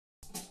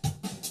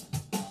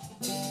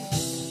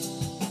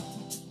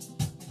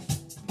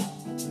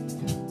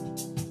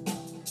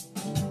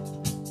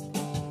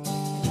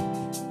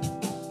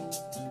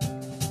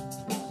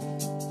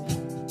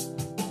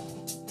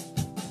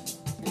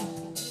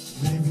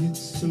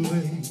it's too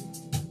late.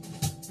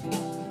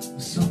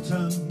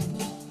 Sometimes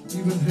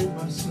even hate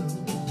myself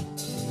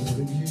more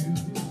than you.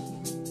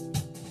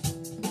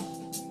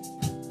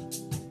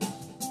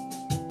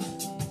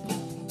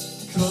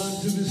 Trying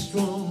to be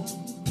strong,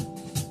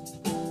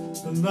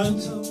 the night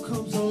time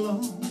comes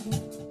along,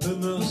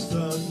 and I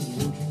start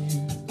looking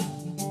you.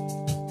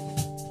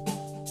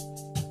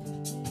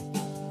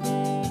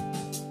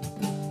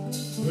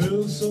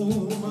 Well, so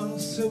my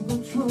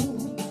self-control,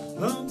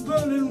 I'm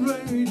burning right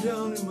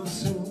down in my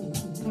soul,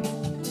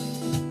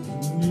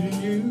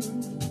 needing you.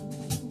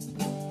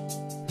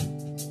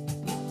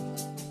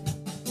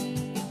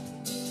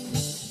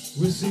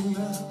 Wishing I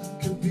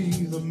could be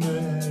the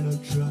man I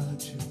tried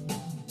to,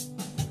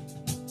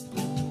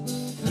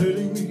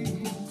 hurting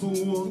me for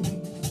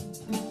wanting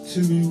to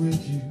be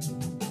with you,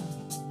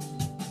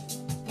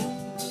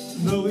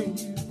 knowing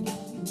you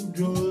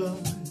don't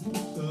love me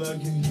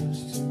like you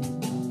used to.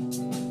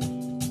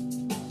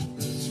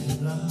 It's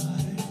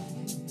midnight,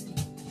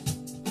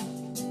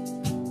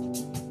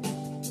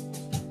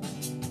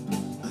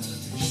 and I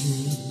miss you.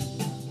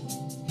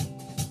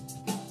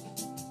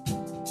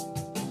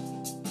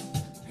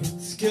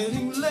 It's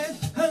getting late,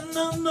 and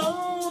I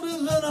know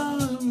that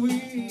I'm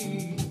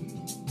weak.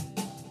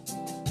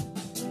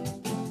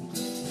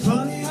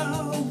 Funny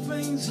how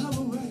things have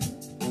a way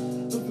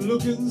of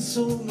looking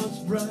so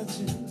much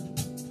brighter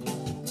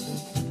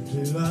in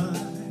the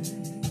daylight.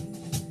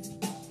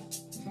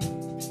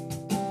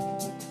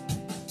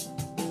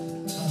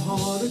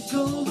 Hard to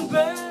go to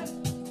bed,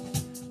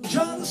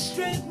 try to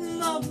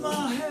straighten up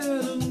my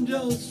head and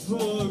just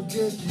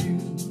forget you.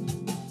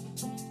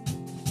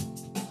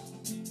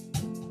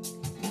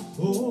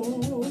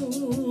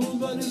 Oh,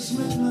 but it's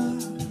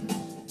midnight,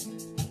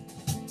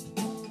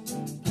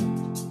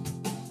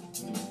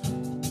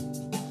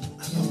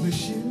 and I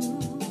miss you.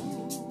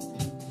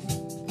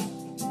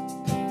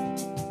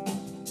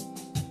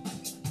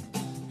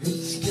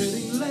 It's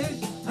getting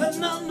late,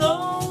 and I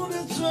know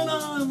that's when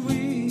I'm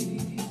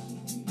weak.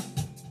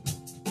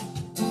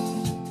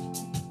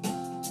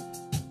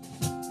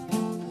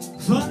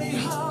 Funny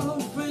how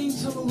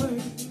things have a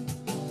way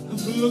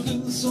of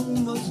looking so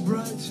much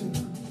brighter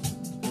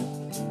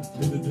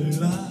in the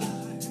daylight.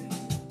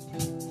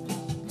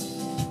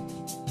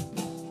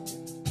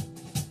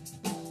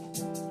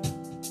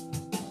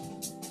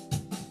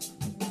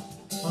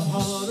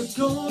 Hard to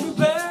go to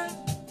bed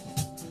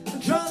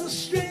and try to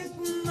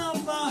straighten up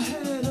my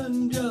head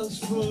and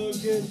just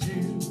forget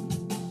you.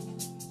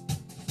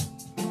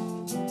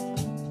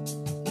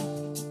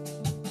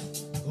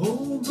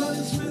 Oh, but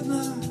it's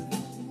midnight,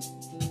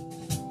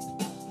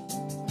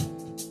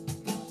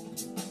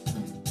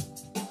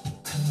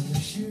 and I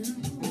miss you.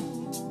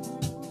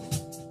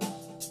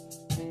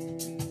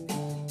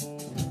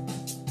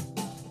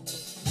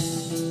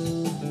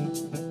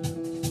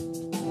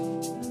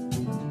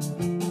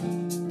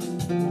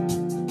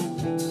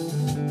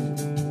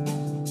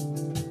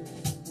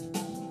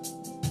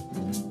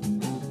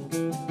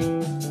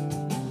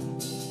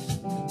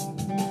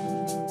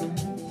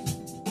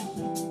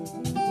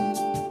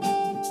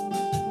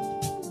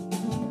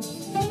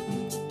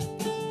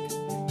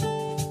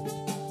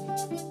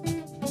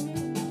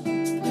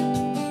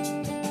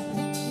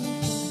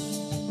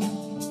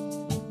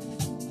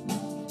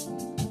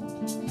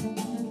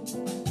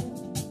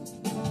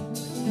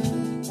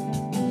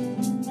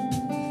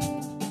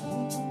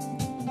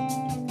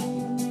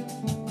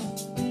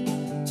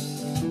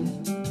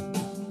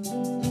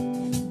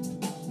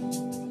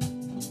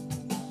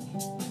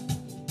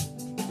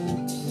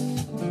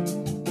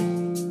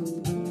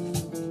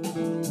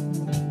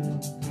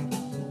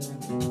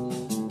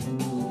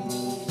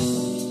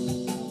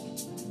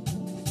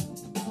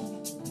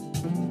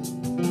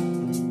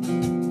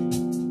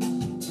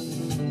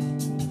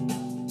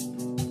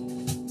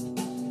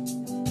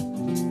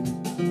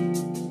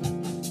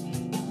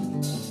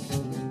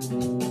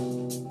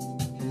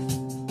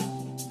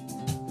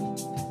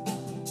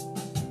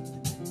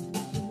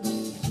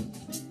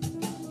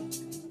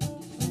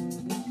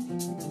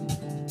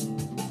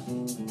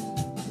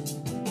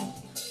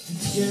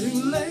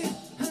 Getting late,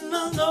 and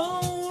I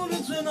know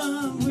that's when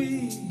I'm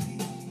weak.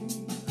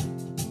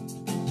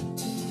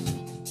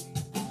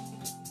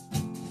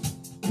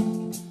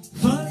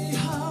 Funny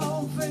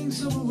how things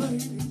have a way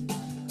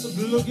of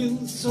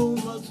looking so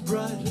much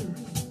brighter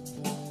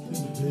in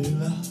the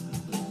daylight.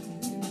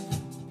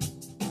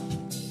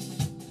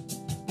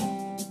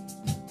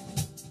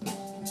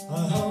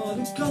 I hard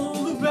to go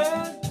to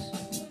bed,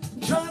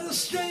 try to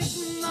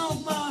straighten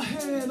out my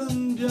head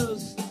and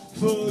just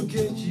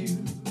forget you.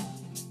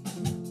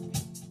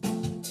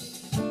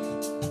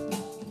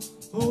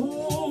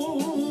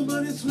 Oh,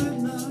 but it's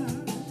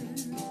midnight,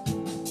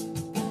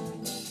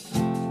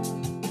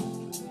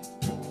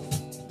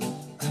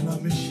 and I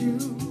miss you.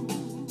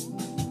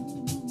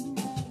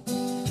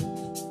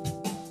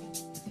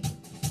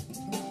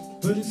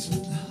 But it's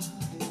midnight.